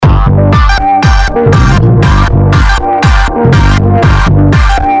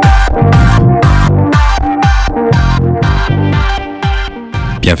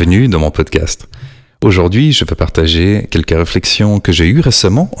Bienvenue dans mon podcast. Aujourd'hui, je vais partager quelques réflexions que j'ai eues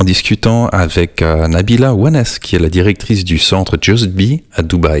récemment en discutant avec Nabila Ouanes, qui est la directrice du centre Just Be à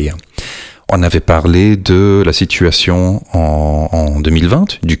Dubaï. On avait parlé de la situation en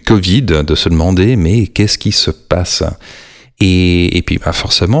 2020, du Covid, de se demander mais qu'est-ce qui se passe ? Et puis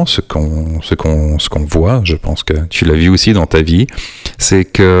forcément, ce qu'on voit, je pense que tu l'as vu aussi dans ta vie, c'est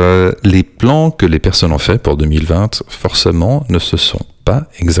que les plans que les personnes ont faits pour 2020, forcément, ne se sont pas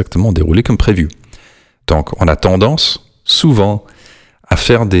exactement déroulés comme prévu. Donc, on a tendance, souvent, à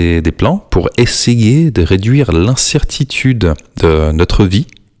faire des plans pour essayer de réduire l'incertitude de notre vie.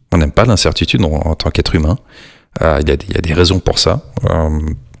 On n'aime pas l'incertitude en tant qu'être humain. Il y a des raisons pour ça.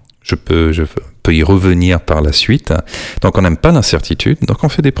 Je peux y revenir par la suite. Donc, on n'aime pas l'incertitude, donc on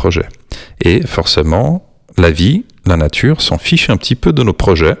fait des projets. Et forcément, la vie, la nature s'en fiche un petit peu de nos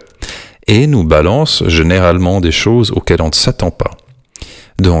projets et nous balance généralement des choses auxquelles on ne s'attend pas.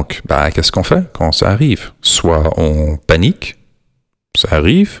 Donc, qu'est-ce qu'on fait quand ça arrive ? Soit on panique, ça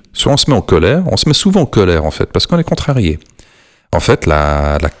arrive, soit on se met en colère. On se met souvent en colère, en fait, parce qu'on est contrarié. En fait,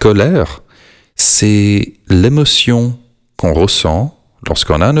 la colère, c'est l'émotion qu'on ressent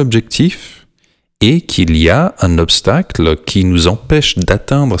lorsqu'on a un objectif et qu'il y a un obstacle qui nous empêche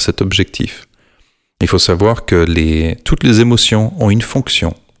d'atteindre cet objectif. Il faut savoir que toutes les émotions ont une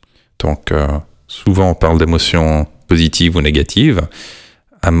fonction. Donc, souvent on parle d'émotions positives ou négatives.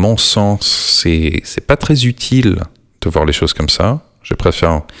 À mon sens, c'est pas très utile de voir les choses comme ça. Je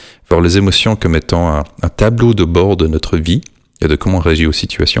préfère voir les émotions comme étant un tableau de bord de notre vie et de comment on réagit aux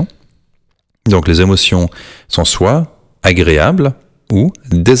situations. Donc les émotions sont soit agréables ou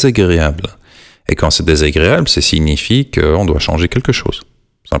désagréables. Et quand c'est désagréable, ça signifie qu'on doit changer quelque chose,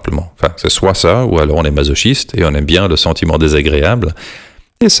 simplement. Enfin, c'est soit ça, ou alors on est masochiste et on aime bien le sentiment désagréable.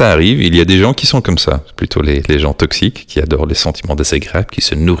 Et ça arrive, il y a des gens qui sont comme ça, plutôt les gens toxiques qui adorent les sentiments désagréables, qui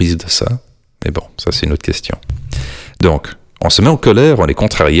se nourrissent de ça. Mais bon, ça c'est une autre question. Donc, on se met en colère, on est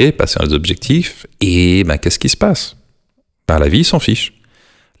contrarié, passe à nos objectifs, et qu'est-ce qui se passe ? La vie s'en fiche,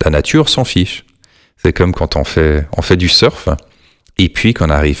 la nature s'en fiche. C'est comme quand on fait du surf, et puis qu'on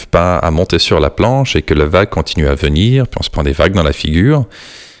n'arrive pas à monter sur la planche et que la vague continue à venir, puis on se prend des vagues dans la figure,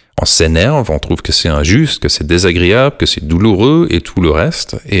 on s'énerve, on trouve que c'est injuste, que c'est désagréable, que c'est douloureux et tout le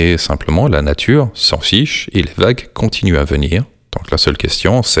reste, et simplement la nature s'en fiche et les vagues continuent à venir. Donc la seule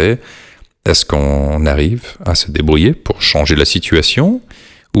question c'est, est-ce qu'on arrive à se débrouiller pour changer la situation ?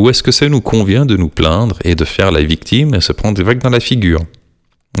 Ou est-ce que ça nous convient de nous plaindre et de faire la victime et se prendre des vagues dans la figure ?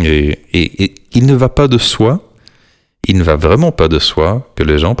 Et il ne va pas de soi, il ne va vraiment pas de soi que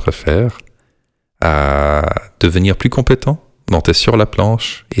les gens préfèrent devenir plus compétents, monter sur la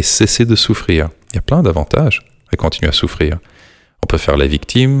planche et cesser de souffrir. Il y a plein d'avantages à continuer à souffrir. On peut faire la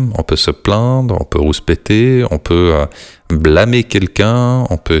victime, on peut se plaindre, on peut rouspéter, on peut blâmer quelqu'un,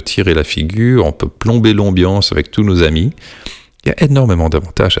 on peut tirer la figure, on peut plomber l'ambiance avec tous nos amis. Il y a énormément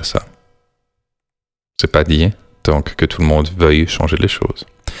d'avantages à ça. C'est pas dit, donc, que tout le monde veuille changer les choses.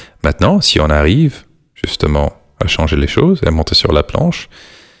 Maintenant, si on arrive, justement, à changer les choses et à monter sur la planche,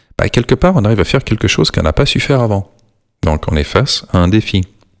 quelque part, on arrive à faire quelque chose qu'on n'a pas su faire avant. Donc, on est face à un défi.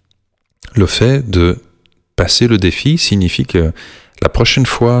 Le fait de passer le défi signifie que la prochaine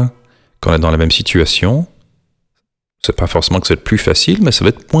fois qu'on est dans la même situation, c'est pas forcément que c'est plus facile, mais ça va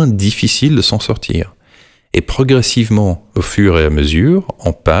être moins difficile de s'en sortir. Et progressivement, au fur et à mesure,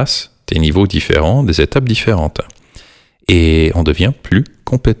 on passe des niveaux différents, des étapes différentes. Et on devient plus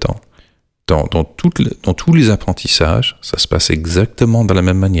compétent. Dans tous les apprentissages, ça se passe exactement de la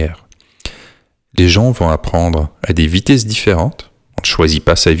même manière. Les gens vont apprendre à des vitesses différentes. On ne choisit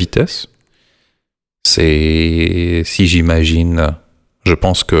pas sa vitesse. Si j'imagine, je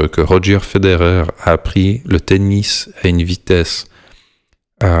pense que Roger Federer a appris le tennis à une vitesse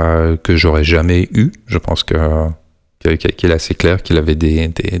que j'aurais jamais eu. Je pense qu'il est assez clair qu'il avait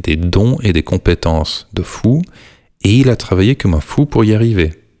des dons et des compétences de fou, et il a travaillé comme un fou pour y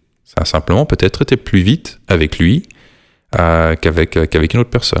arriver. Ça a simplement peut-être été plus vite avec lui qu'avec une autre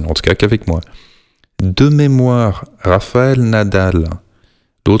personne, en tout cas qu'avec moi. De mémoire, Rafael Nadal,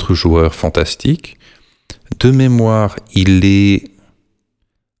 d'autres joueurs fantastiques, de mémoire, il est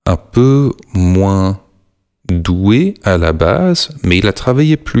un peu moins doué à la base, mais il a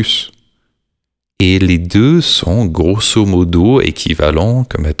travaillé plus. Et les deux sont grosso modo équivalents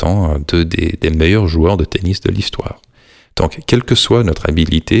comme étant deux des meilleurs joueurs de tennis de l'histoire. Donc, quelle que soit notre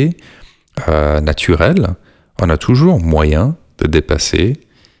habilité naturelle, on a toujours moyen de dépasser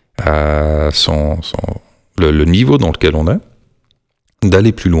le niveau dans lequel on est,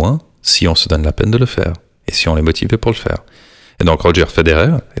 d'aller plus loin si on se donne la peine de le faire et si on est motivé pour le faire. Et donc Roger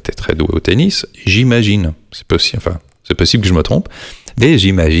Federer était très doué au tennis, j'imagine, c'est possible que je me trompe, Mais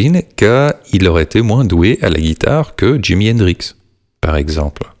j'imagine qu'il aurait été moins doué à la guitare que Jimi Hendrix, par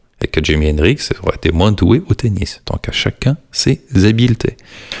exemple. Et que Jimi Hendrix aurait été moins doué au tennis. Donc à chacun ses habiletés.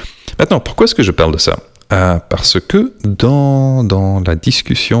 Maintenant, pourquoi est-ce que je parle de ça ? Parce que dans la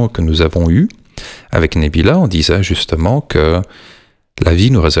discussion que nous avons eue avec Nabila, on disait justement que la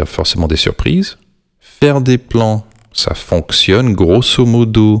vie nous réserve forcément des surprises. Faire des plans, ça fonctionne grosso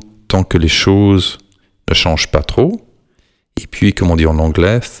modo tant que les choses ne changent pas trop. Et puis, comme on dit en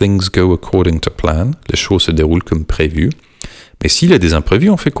anglais, things go according to plan. Les choses se déroulent comme prévu. Mais s'il y a des imprévus,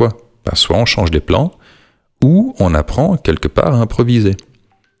 on fait quoi ? Soit on change les plans, ou on apprend quelque part à improviser.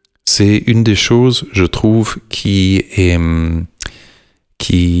 C'est une des choses, je trouve, qui est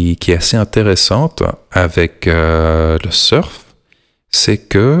assez intéressante avec le surf, c'est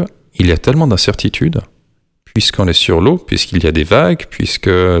que il y a tellement d'incertitudes, puisqu'on est sur l'eau, puisqu'il y a des vagues, puisque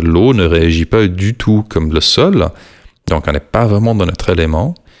l'eau ne réagit pas du tout comme le sol, donc on n'est pas vraiment dans notre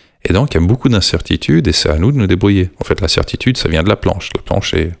élément, et donc il y a beaucoup d'incertitudes, et c'est à nous de nous débrouiller. En fait, la certitude, ça vient de la planche. La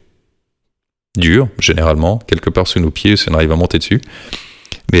planche est dure, généralement, quelque part sous nos pieds, si on arrive à monter dessus.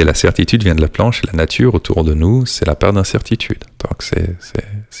 Mais la certitude vient de la planche, et la nature autour de nous, c'est la part d'incertitude. Donc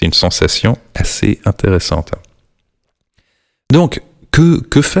c'est une sensation assez intéressante. Donc,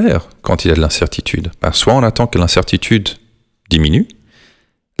 que faire quand il y a de l'incertitude ? Soit on attend que l'incertitude diminue.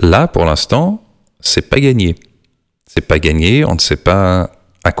 Là, pour l'instant, c'est pas gagné. C'est pas gagné, on ne sait pas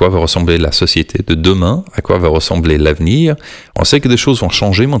à quoi va ressembler la société de demain, à quoi va ressembler l'avenir. On sait que des choses vont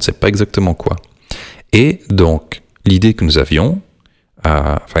changer, mais on ne sait pas exactement quoi. Et donc, l'idée que nous avions,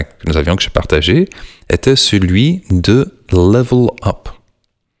 que j'ai partagée, était celui de level up.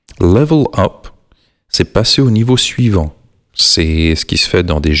 Level up, c'est passer au niveau suivant. C'est ce qui se fait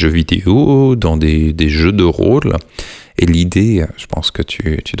dans des jeux vidéo, dans des jeux de rôle. Et l'idée, je pense que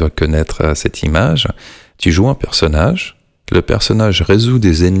tu dois connaître cette image, tu joues un personnage, le personnage résout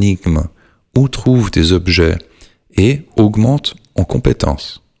des énigmes ou trouve des objets et augmente en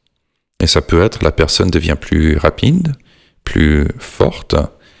compétences. Et ça peut être la personne devient plus rapide, plus forte,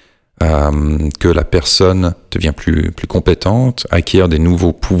 que la personne devient plus compétente, acquiert des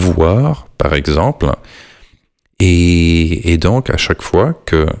nouveaux pouvoirs, par exemple. Et donc, à chaque fois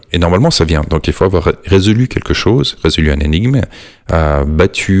et normalement, ça vient. Donc, il faut avoir résolu quelque chose, résolu un énigme,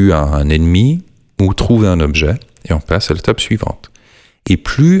 battu un ennemi ou trouvé un objet, et on passe à l'étape suivante. Et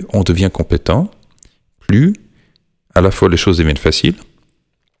plus on devient compétent, plus à la fois les choses deviennent faciles,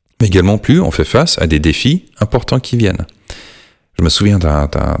 mais également plus on fait face à des défis importants qui viennent. Je me souviens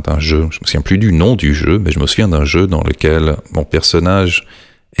d'un jeu, je me souviens plus du nom du jeu, mais je me souviens d'un jeu dans lequel mon personnage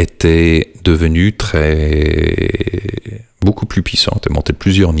était devenu beaucoup plus puissant, était monté de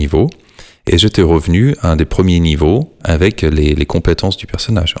plusieurs niveaux, et j'étais revenu à un des premiers niveaux avec les compétences du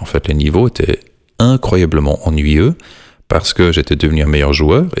personnage. En fait, les niveaux étaient incroyablement ennuyeux parce que j'étais devenu un meilleur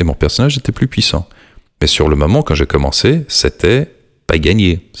joueur et mon personnage était plus puissant. Mais sur le moment, quand j'ai commencé, c'était pas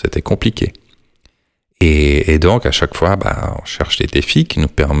gagné, c'était compliqué. Et donc, à chaque fois, on cherche des défis qui nous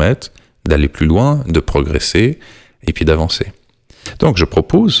permettent d'aller plus loin, de progresser et puis d'avancer. Donc, je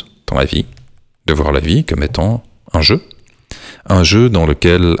propose, dans la vie, de voir la vie comme étant un jeu dans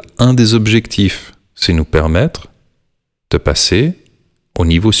lequel un des objectifs, c'est nous permettre de passer au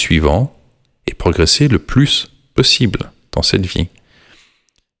niveau suivant et progresser le plus possible dans cette vie.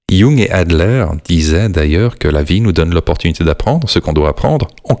 Jung et Adler disaient d'ailleurs que la vie nous donne l'opportunité d'apprendre ce qu'on doit apprendre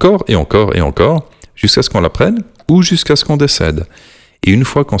encore et encore et encore, jusqu'à ce qu'on l'apprenne ou jusqu'à ce qu'on décède. Et une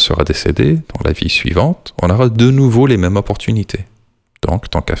fois qu'on sera décédé, dans la vie suivante, on aura de nouveau les mêmes opportunités. Donc,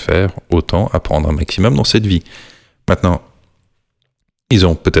 tant qu'à faire, autant apprendre un maximum dans cette vie. Maintenant, ils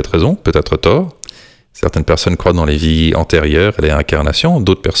ont peut-être raison, peut-être tort. Certaines personnes croient dans les vies antérieures et les réincarnations,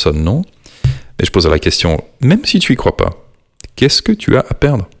 d'autres personnes non. Mais je pose la question, même si tu y crois pas, qu'est-ce que tu as à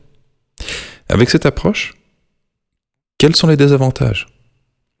perdre ? Avec cette approche, quels sont les désavantages ?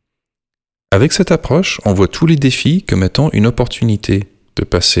 Avec cette approche, on voit tous les défis comme étant une opportunité de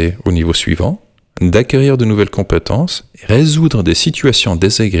passer au niveau suivant, d'acquérir de nouvelles compétences, résoudre des situations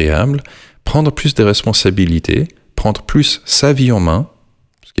désagréables, prendre plus de responsabilités, prendre plus sa vie en main,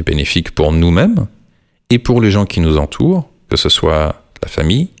 ce qui est bénéfique pour nous-mêmes et pour les gens qui nous entourent, que ce soit la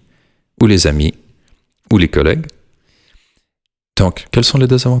famille, ou les amis, ou les collègues. Donc, quels sont les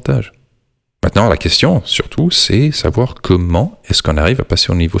désavantages ? Maintenant, la question, surtout, c'est savoir comment est-ce qu'on arrive à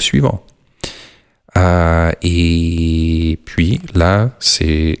passer au niveau suivant. Et puis, là,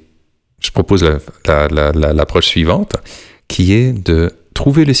 je propose l'approche suivante, qui est de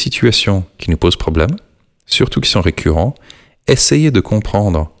trouver les situations qui nous posent problème, surtout qui sont récurrents, essayer de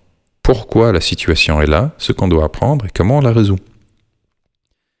comprendre pourquoi la situation est là, ce qu'on doit apprendre et comment on la résout.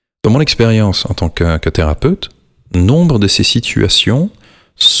 Dans mon expérience en tant que thérapeute, nombre de ces situations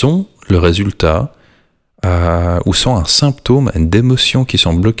sont le résultat ou sont un symptôme d'émotions qui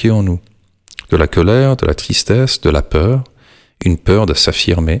sont bloquées en nous. De la colère, de la tristesse, de la peur, une peur de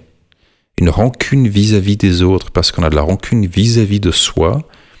s'affirmer, une rancune vis-à-vis des autres parce qu'on a de la rancune vis-à-vis de soi.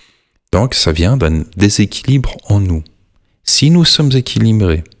 Donc ça vient d'un déséquilibre en nous. Si nous sommes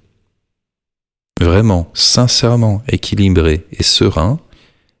équilibrés, vraiment, sincèrement équilibrés et sereins,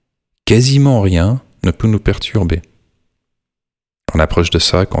 quasiment rien ne peut nous perturber. On approche de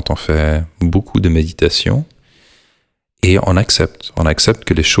ça quand on fait beaucoup de méditation et on accepte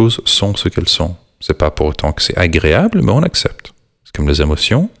que les choses sont ce qu'elles sont. C'est pas pour autant que c'est agréable, mais on accepte. C'est comme les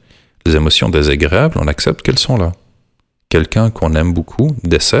émotions désagréables, on accepte qu'elles sont là. Quelqu'un qu'on aime beaucoup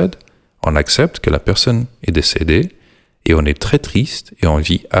décède, on accepte que la personne est décédée et on est très triste et on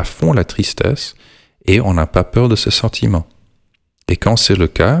vit à fond la tristesse et on n'a pas peur de ce sentiment. Et quand c'est le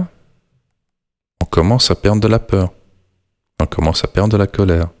cas, on commence à perdre de la peur. On commence à perdre de la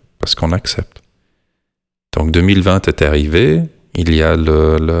colère parce qu'on accepte. Donc 2020 est arrivé, il y a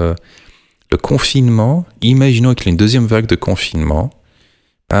le confinement. Imaginons qu'il y ait une deuxième vague de confinement.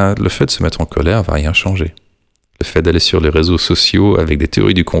 Le fait de se mettre en colère ne va rien changer. Le fait d'aller sur les réseaux sociaux avec des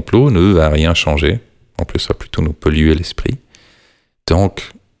théories du complot ne va rien changer. En plus, ça va plutôt nous polluer l'esprit.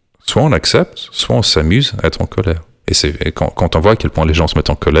 Donc, soit on accepte, soit on s'amuse à être en colère. Et quand on voit à quel point les gens se mettent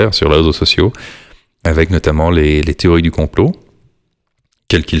en colère sur les réseaux sociaux, avec notamment les théories du complot,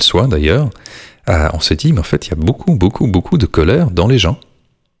 quels qu'ils soient d'ailleurs, on s'est dit, mais en fait, il y a beaucoup de colère dans les gens.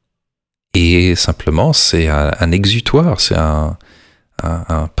 Et simplement, c'est un exutoire, c'est un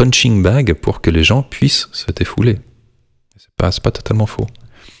punching bag pour que les gens puissent se défouler. C'est pas totalement faux.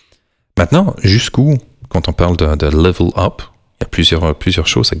 Maintenant, jusqu'où, quand on parle de level up, il y a plusieurs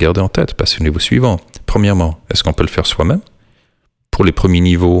choses à garder en tête. Passer au niveau suivant. Premièrement, est-ce qu'on peut le faire soi-même ? Pour les premiers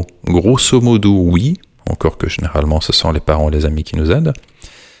niveaux, grosso modo, oui. Encore que généralement, ce sont les parents et les amis qui nous aident.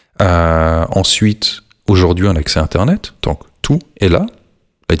 Ensuite, aujourd'hui, on a accès à Internet. Donc, tout est là.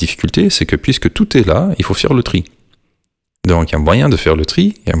 La difficulté, c'est que puisque tout est là, il faut faire le tri. Donc, il y a moyen de faire le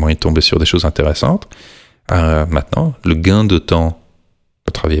tri. Il y a moyen de tomber sur des choses intéressantes. Maintenant, le gain de temps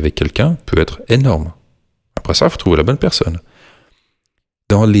de travailler avec quelqu'un peut être énorme. Après ça, il faut trouver la bonne personne.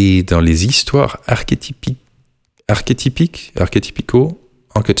 Dans les histoires archétypiques,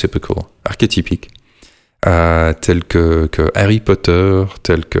 tels que Harry Potter,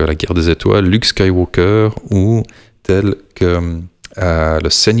 tels que la Guerre des Étoiles, Luke Skywalker, ou tels que le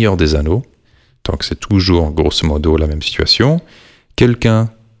Seigneur des Anneaux. Donc c'est toujours grosso modo la même situation.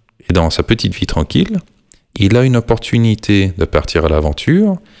 Quelqu'un est dans sa petite vie tranquille, il a une opportunité de partir à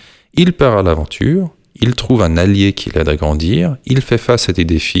l'aventure, il part à l'aventure, il trouve un allié qui l'aide à grandir, il fait face à des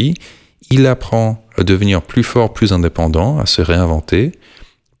défis, il apprend à devenir plus fort, plus indépendant, à se réinventer,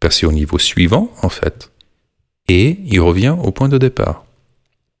 passer au niveau suivant en fait, et il revient au point de départ.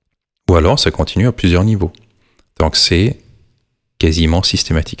 Ou alors ça continue à plusieurs niveaux. Donc c'est quasiment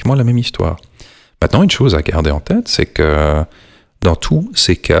systématiquement la même histoire. Maintenant, une chose à garder en tête, c'est que dans tous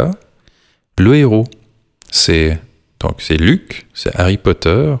ces cas, le héros, c'est Luke, c'est Harry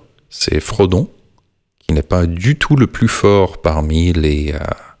Potter, c'est Frodon, qui n'est pas du tout le plus fort parmi les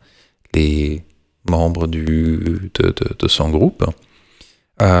membres de son groupe.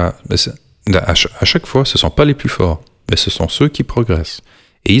 À chaque fois, ce ne sont pas les plus forts, mais ce sont ceux qui progressent.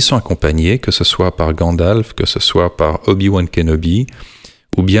 Et ils sont accompagnés, que ce soit par Gandalf, que ce soit par Obi-Wan Kenobi,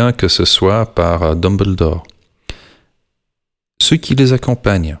 ou bien que ce soit par Dumbledore. Ceux qui les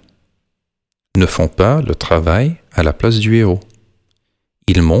accompagnent ne font pas le travail à la place du héros.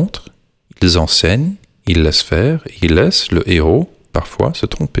 Ils montrent, ils enseignent, ils laissent faire, et ils laissent le héros parfois se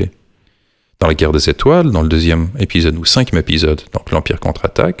tromper. Dans la Guerre des Étoiles, dans le 2e épisode ou 5e épisode, donc l'Empire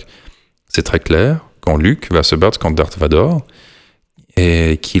contre-attaque, c'est très clair, quand Luke va se battre contre Darth Vader,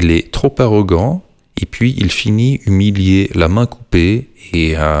 et qu'il est trop arrogant, et puis il finit humilié, la main coupée,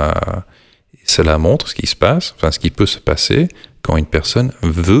 et cela montre ce qui se passe, enfin ce qui peut se passer quand une personne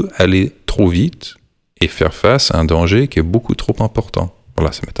veut aller trop vite et faire face à un danger qui est beaucoup trop important.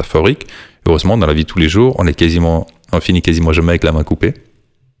 Voilà, c'est métaphorique. Heureusement, dans la vie de tous les jours, on finit quasiment jamais avec la main coupée.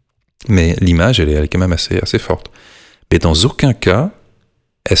 Mais l'image, elle est quand même assez forte. Mais dans aucun cas,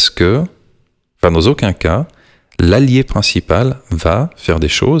 l'allié principal va faire des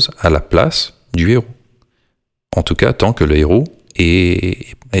choses à la place du héros. En tout cas, tant que le héros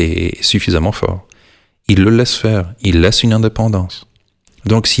est suffisamment fort. Il le laisse faire, il laisse une indépendance.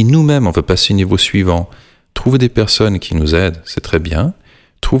 Donc si nous-mêmes, on veut passer au niveau suivant, trouver des personnes qui nous aident, c'est très bien.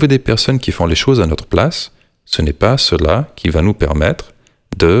 Trouver des personnes qui font les choses à notre place, ce n'est pas cela qui va nous permettre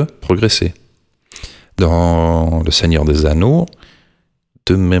de progresser. Dans Le Seigneur des Anneaux,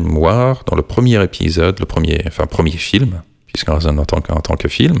 de mémoire, dans le premier épisode, premier film, puisqu'on raisonne en tant que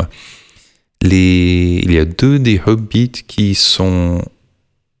film, il y a 2 des hobbits qui sont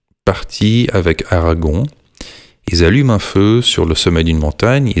partis avec Aragorn. Ils allument un feu sur le sommet d'une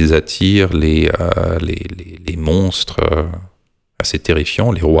montagne, ils attirent les monstres assez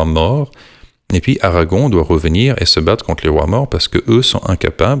terrifiants, les rois morts, et puis Aragorn doit revenir et se battre contre les rois morts parce que eux sont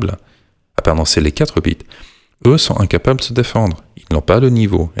incapables, c'est les 4 hobbits, eux sont incapables de se défendre, ils n'ont pas le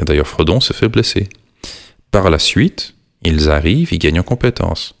niveau, et d'ailleurs Frodon se fait blesser. Par la suite, ils arrivent, ils gagnent en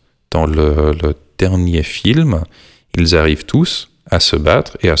compétences. Dans le dernier film, ils arrivent tous à se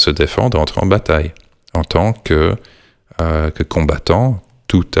battre et à se défendre et entrer en bataille, en tant que combattants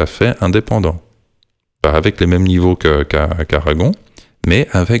tout à fait indépendants. Pas avec les mêmes niveaux qu'Aragorn, mais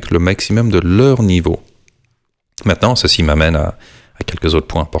avec le maximum de leur niveau. Maintenant, ceci m'amène à quelques autres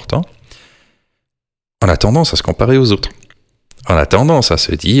points importants. On a tendance à se comparer aux autres. On a tendance à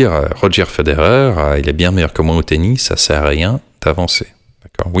se dire, Roger Federer, il est bien meilleur que moi au tennis, ça sert à rien d'avancer.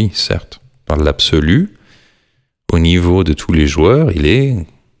 D'accord ? Oui, certes. Dans l'absolu, au niveau de tous les joueurs, il est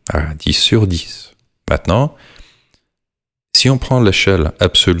à 10 sur 10. Maintenant, si on prend l'échelle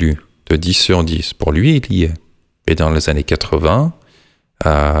absolue de 10 sur 10, pour lui, il y est. Et dans les années 80, je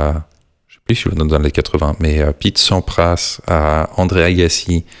ne sais plus si je le donne dans les 80, mais Pete Sampras, André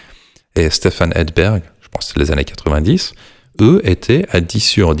Agassi et Stefan Edberg, je pense que c'était les années 90, eux étaient à 10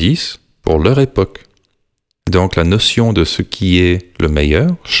 sur 10 pour leur époque. Donc la notion de ce qui est le meilleur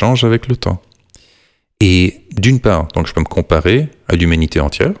change avec le temps. Et d'une part, donc je peux me comparer à l'humanité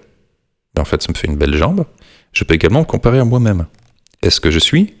entière, mais en fait ça me fait une belle jambe. Je peux également me comparer à moi-même. Est-ce que je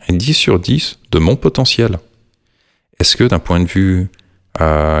suis à 10 sur 10 de mon potentiel ? Est-ce que d'un point de vue,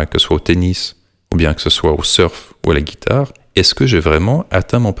 que ce soit au tennis, ou bien que ce soit au surf ou à la guitare, est-ce que j'ai vraiment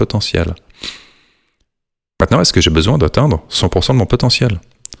atteint mon potentiel ? Maintenant, est-ce que j'ai besoin d'atteindre 100% de mon potentiel ?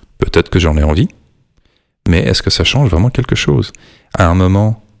 Peut-être que j'en ai envie, mais est-ce que ça change vraiment quelque chose ? À un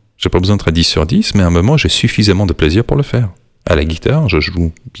moment, j'ai pas besoin d'être à 10 sur 10, mais à un moment, j'ai suffisamment de plaisir pour le faire. À la guitare, je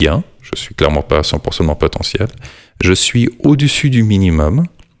joue bien, je suis clairement pas à 100% de mon potentiel, je suis au-dessus du minimum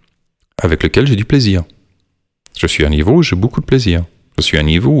avec lequel j'ai du plaisir. Je suis à un niveau où j'ai beaucoup de plaisir. Je suis à un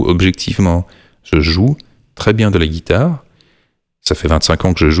niveau où, objectivement, je joue très bien de la guitare. Ça fait 25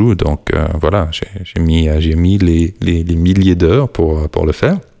 ans que je joue, donc voilà, j'ai mis les milliers d'heures pour le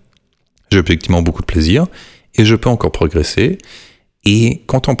faire. J'ai objectivement beaucoup de plaisir et je peux encore progresser. Et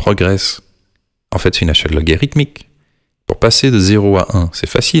quand on progresse, en fait, c'est une échelle logarithmique. Pour passer de 0 à 1, c'est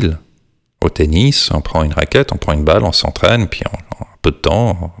facile. Au tennis, on prend une raquette, on prend une balle, on s'entraîne, puis en peu de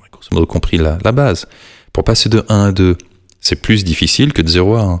temps, on a grosso modo compris la base. Pour passer de 1 à 2, c'est plus difficile que de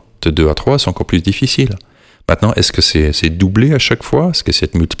 0 à 1. De 2 à 3, c'est encore plus difficile. Maintenant, est-ce que c'est doublé à chaque fois ? Est-ce que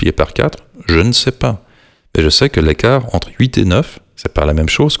c'est multiplié par 4 ? Je ne sais pas. Mais je sais que l'écart entre 8 et 9, c'est pas la même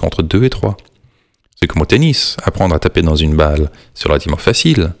chose qu'entre 2 et 3. C'est comme au tennis. Apprendre à taper dans une balle, c'est relativement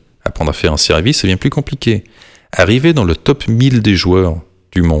facile. Apprendre à faire un service, c'est bien plus compliqué. Arriver dans le top 1000 des joueurs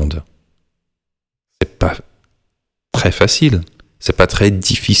du monde, c'est pas très facile. C'est pas très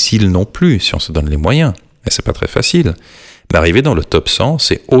difficile non plus, si on se donne les moyens. Mais c'est pas très facile. Mais arriver dans le top 100,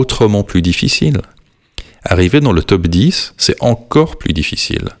 c'est autrement plus difficile. Arriver dans le top 10, c'est encore plus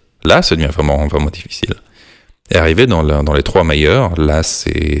difficile. Là, ça devient vraiment, vraiment difficile. Et arriver dans les 3 meilleurs, là,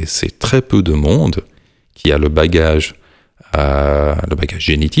 c'est très peu de monde qui a le bagage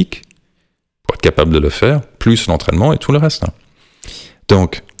génétique pour être capable de le faire, plus l'entraînement et tout le reste.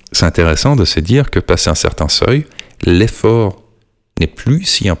 Donc, c'est intéressant de se dire que passer un certain seuil, l'effort n'est plus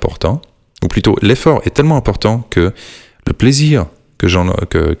si important, ou plutôt, l'effort est tellement important que le plaisir que j'en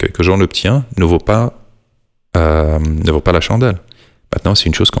obtiens ne vaut pas la chandelle. Maintenant, c'est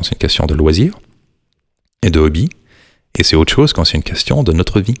une chose quand c'est une question de loisir et de hobby, et c'est autre chose quand c'est une question de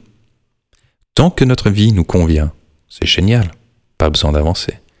notre vie. Tant que notre vie nous convient, c'est génial, pas besoin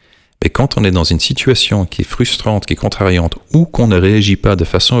d'avancer. Mais quand on est dans une situation qui est frustrante, qui est contrariante, ou qu'on ne réagit pas de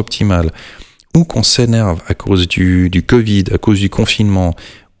façon optimale, ou qu'on s'énerve à cause du Covid, à cause du confinement,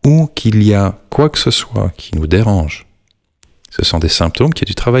 ou qu'il y a quoi que ce soit qui nous dérange, ce sont des symptômes qu'il y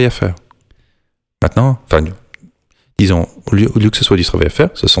a du travail à faire. Maintenant, disons, au lieu que ce soit du travail à faire,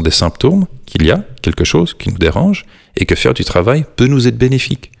 ce sont des symptômes qu'il y a quelque chose qui nous dérange et que faire du travail peut nous être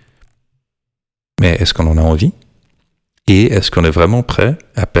bénéfique. Mais est-ce qu'on en a envie ? Et est-ce qu'on est vraiment prêt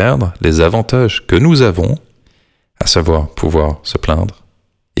à perdre les avantages que nous avons, à savoir pouvoir se plaindre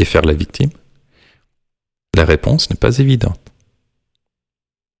et faire la victime ? La réponse n'est pas évidente.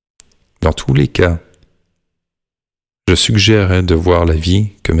 Dans tous les cas, je suggérerais de voir la vie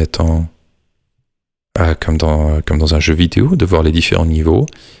comme étant comme dans un jeu vidéo, de voir les différents niveaux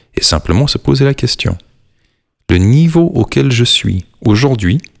et simplement se poser la question. Le niveau auquel je suis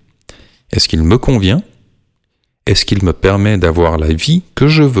aujourd'hui, est-ce qu'il me convient? Est-ce qu'il me permet d'avoir la vie que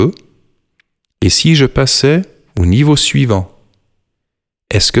je veux? Et si je passais au niveau suivant,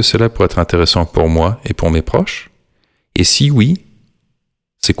 est-ce que cela pourrait être intéressant pour moi et pour mes proches? Et si oui,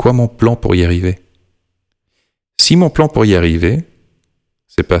 c'est quoi mon plan pour y arriver? Si mon plan pour y arriver,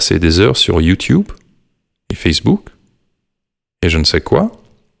 c'est passer des heures sur YouTube et Facebook et je ne sais quoi,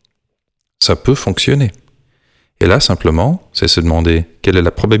 ça peut fonctionner. Et là, simplement, c'est se demander quelle est la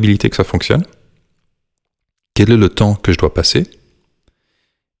probabilité que ça fonctionne, quel est le temps que je dois passer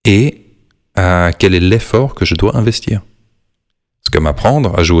et quel est l'effort que je dois investir. Parce que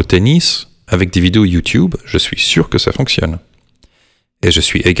m'apprendre à jouer au tennis avec des vidéos YouTube, je suis sûr que ça fonctionne. Et je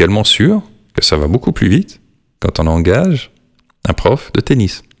suis également sûr que ça va beaucoup plus vite quand on engage un prof de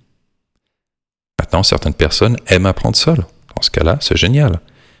tennis. Maintenant, certaines personnes aiment apprendre seules. Dans ce cas-là, c'est génial.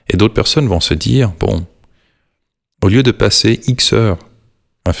 Et d'autres personnes vont se dire, bon, au lieu de passer X heures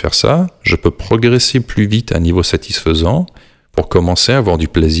à faire ça, je peux progresser plus vite à un niveau satisfaisant pour commencer à avoir du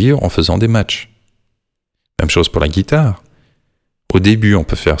plaisir en faisant des matchs. Même chose pour la guitare. Au début, on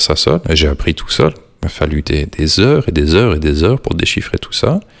peut faire ça seul, et j'ai appris tout seul. Il m'a fallu des heures et des heures et des heures pour déchiffrer tout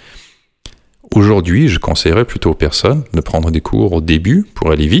ça. Aujourd'hui, je conseillerais plutôt aux personnes de prendre des cours au début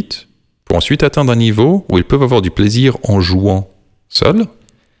pour aller vite, pour ensuite atteindre un niveau où ils peuvent avoir du plaisir en jouant seuls,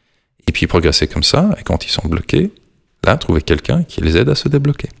 et puis progresser comme ça, et quand ils sont bloqués, là, trouver quelqu'un qui les aide à se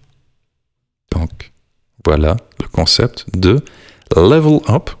débloquer. Donc, voilà le concept de level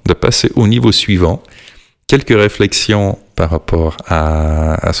up, de passer au niveau suivant. Quelques réflexions par rapport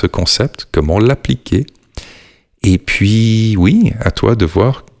à ce concept, comment l'appliquer. Et puis, oui, à toi de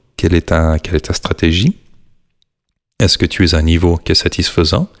voir quelle est ta stratégie. Est-ce que tu es à un niveau qui est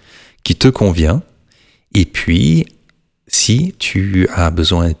satisfaisant, qui te convient? Et puis, si tu as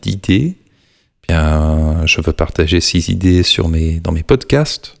besoin d'idées, bien, je veux partager ces idées dans mes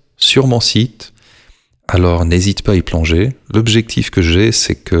podcasts, sur mon site. Alors, n'hésite pas à y plonger. L'objectif que j'ai,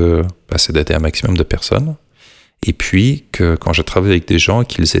 c'est d'aider un maximum de personnes. Et puis, que quand je travaille avec des gens,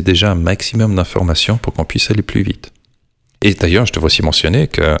 qu'ils aient déjà un maximum d'informations pour qu'on puisse aller plus vite. Et d'ailleurs, je devrais aussi mentionner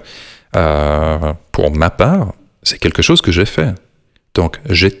que, pour ma part, c'est quelque chose que j'ai fait. Donc,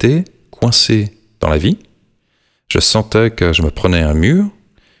 j'étais coincé dans la vie. Je sentais que je me prenais un mur.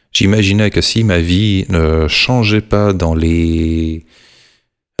 J'imaginais que si ma vie ne changeait pas dans les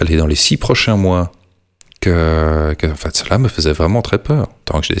 6 prochains mois, que en fait, cela me faisait vraiment très peur.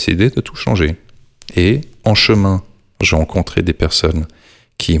 Donc, j'ai décidé de tout changer. Et en chemin, j'ai rencontré des personnes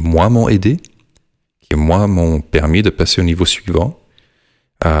qui, moi, m'ont aidé, qui, moi, m'ont permis de passer au niveau suivant,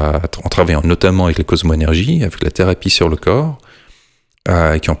 en travaillant notamment avec les cosmo-énergies, avec la thérapie sur le corps,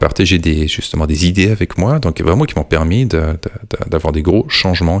 qui ont partagé des idées avec moi, donc vraiment qui m'ont permis d'avoir des gros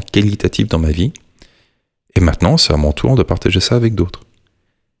changements qualitatifs dans ma vie. Et maintenant, c'est à mon tour de partager ça avec d'autres.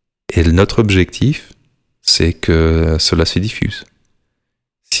 Et notre objectif, c'est que cela se diffuse.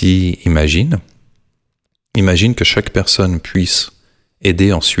 Imagine que chaque personne puisse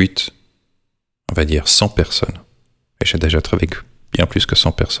aider ensuite, on va dire 100 personnes. Et j'ai déjà travaillé avec bien plus que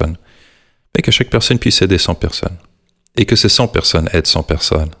 100 personnes. Mais que chaque personne puisse aider 100 personnes. Et que ces 100 personnes aident 100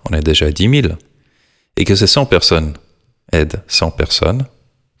 personnes. On est déjà à 10 000. Et que ces 100 personnes aident 100 personnes.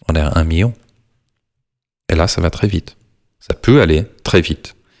 On est à 1 million. Et là, ça va très vite. Ça peut aller très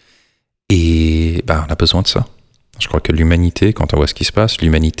vite. Et on a besoin de ça. Je crois que l'humanité, quand on voit ce qui se passe,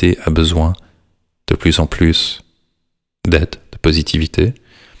 l'humanité a besoin de plus en plus d'aide, de positivité,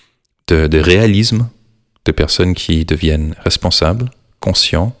 de réalisme, de personnes qui deviennent responsables,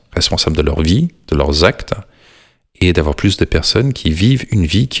 conscients, responsables de leur vie, de leurs actes, et d'avoir plus de personnes qui vivent une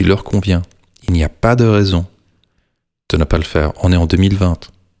vie qui leur convient. Il n'y a pas de raison de ne pas le faire. On est en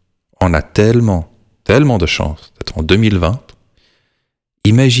 2020. On a tellement de chance d'être en 2020.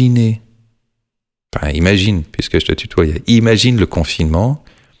 Imagine, puisque je te tutoyais, imagine le confinement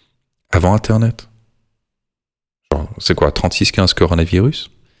avant Internet. Genre, c'est quoi, 36-15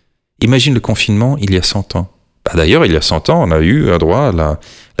 coronavirus? Imagine le confinement il y a 100 ans. D'ailleurs, il y a 100 ans, on a eu droit à la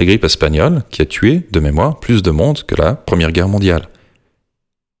grippe espagnole qui a tué, de mémoire, plus de monde que la Première Guerre mondiale.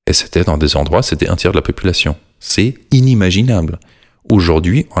 Et c'était dans des endroits, c'était un tiers de la population. C'est inimaginable.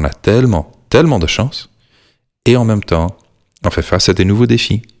 Aujourd'hui, on a tellement de chance. Et en même temps, on fait face à des nouveaux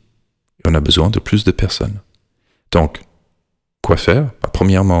défis. Et on a besoin de plus de personnes. Donc, quoi faire?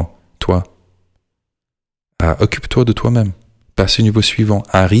 Premièrement, toi, occupe-toi de toi-même. Passe au niveau suivant.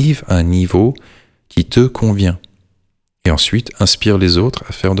 Arrive à un niveau qui te convient. Et ensuite, inspire les autres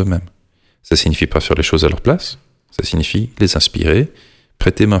à faire de même. Ça signifie pas faire les choses à leur place. Ça signifie les inspirer,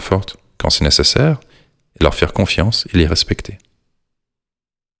 prêter main forte quand c'est nécessaire, et leur faire confiance et les respecter.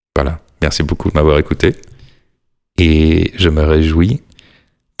 Voilà. Merci beaucoup de m'avoir écouté. Et je me réjouis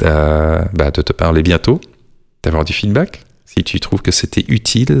de te parler bientôt, d'avoir du feedback. Si tu trouves que c'était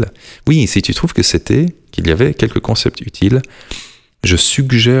utile, si tu trouves qu'il y avait quelques concepts utiles, je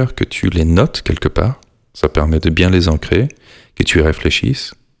suggère que tu les notes quelque part. Ça permet de bien les ancrer, que tu y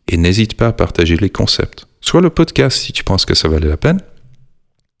réfléchisses. Et n'hésite pas à partager les concepts. Soit le podcast si tu penses que ça valait la peine,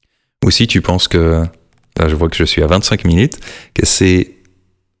 ou si tu penses que, là je vois que je suis à 25 minutes, que c'est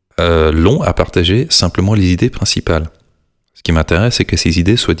long à partager simplement les idées principales. Ce qui m'intéresse, c'est que ces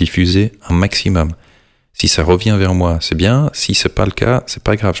idées soient diffusées un maximum. Si ça revient vers moi, c'est bien. Si c'est pas le cas, c'est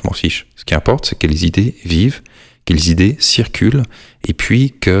pas grave, je m'en fiche. Ce qui importe, c'est que les idées vivent, que les idées circulent, et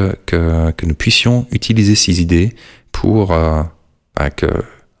puis que nous puissions utiliser ces idées pour que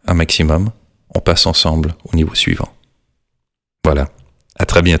un maximum, on passe ensemble au niveau suivant. Voilà. À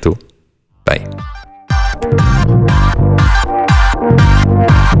très bientôt. Bye.